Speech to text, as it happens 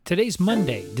Today's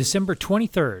Monday, December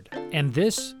 23rd, and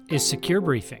this is Secure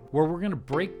Briefing, where we're going to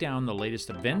break down the latest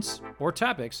events or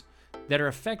topics that are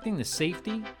affecting the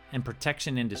safety and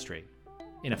protection industry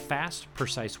in a fast,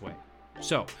 precise way.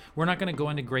 So, we're not going to go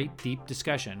into great, deep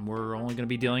discussion. We're only going to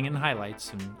be dealing in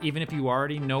highlights, and even if you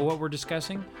already know what we're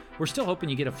discussing, we're still hoping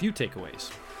you get a few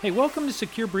takeaways. Hey, welcome to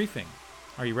Secure Briefing.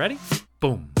 Are you ready?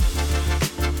 Boom.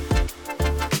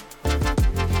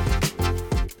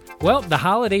 Well, the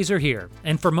holidays are here,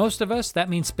 and for most of us, that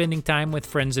means spending time with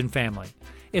friends and family.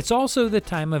 It's also the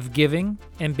time of giving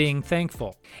and being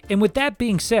thankful. And with that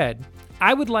being said,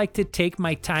 I would like to take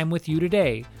my time with you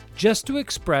today just to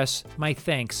express my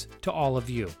thanks to all of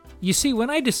you. You see,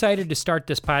 when I decided to start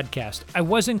this podcast, I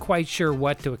wasn't quite sure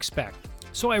what to expect.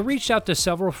 So I reached out to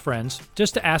several friends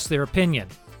just to ask their opinion.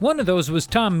 One of those was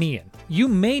Tom Meehan. You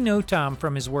may know Tom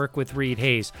from his work with Reed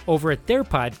Hayes over at their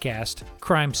podcast,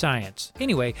 Crime Science.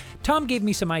 Anyway, Tom gave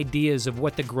me some ideas of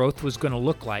what the growth was going to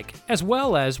look like, as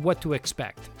well as what to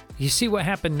expect. You see what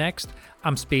happened next?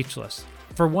 I'm speechless.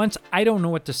 For once, I don't know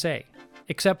what to say,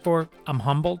 except for I'm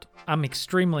humbled, I'm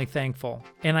extremely thankful,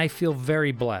 and I feel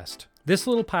very blessed. This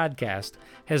little podcast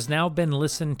has now been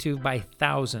listened to by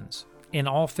thousands in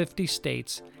all 50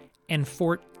 states and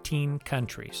 14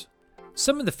 countries.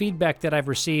 Some of the feedback that I've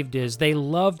received is they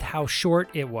loved how short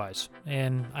it was,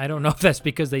 and I don't know if that's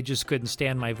because they just couldn't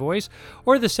stand my voice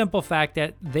or the simple fact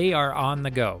that they are on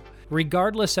the go.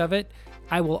 Regardless of it,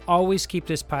 I will always keep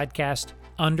this podcast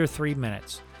under 3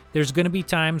 minutes. There's going to be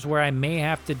times where I may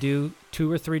have to do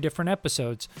 2 or 3 different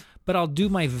episodes, but I'll do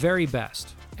my very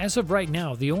best. As of right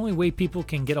now, the only way people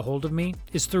can get a hold of me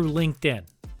is through LinkedIn.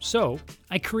 So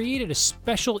I created a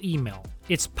special email.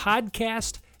 It's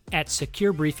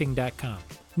podcast@securebriefing.com.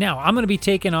 Now, I'm going to be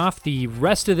taking off the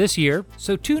rest of this year,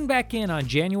 so tune back in on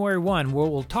January 1 where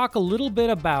we'll talk a little bit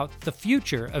about the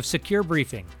future of Secure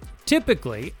Briefing.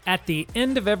 Typically, at the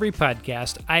end of every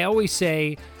podcast, I always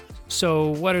say, so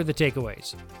what are the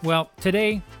takeaways? Well,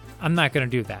 today, I'm not going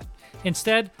to do that.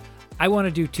 Instead, I want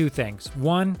to do 2 things.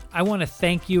 One, I want to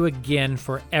thank you again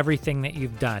for everything that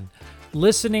you've done.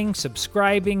 Listening,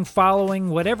 subscribing, following,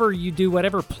 whatever you do,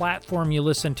 whatever platform you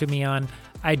listen to me on,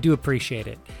 I do appreciate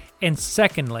it. And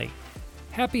secondly,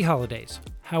 happy holidays,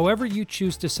 however you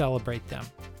choose to celebrate them.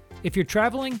 If you're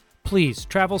traveling, please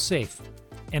travel safe.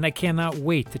 And I cannot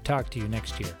wait to talk to you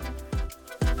next year.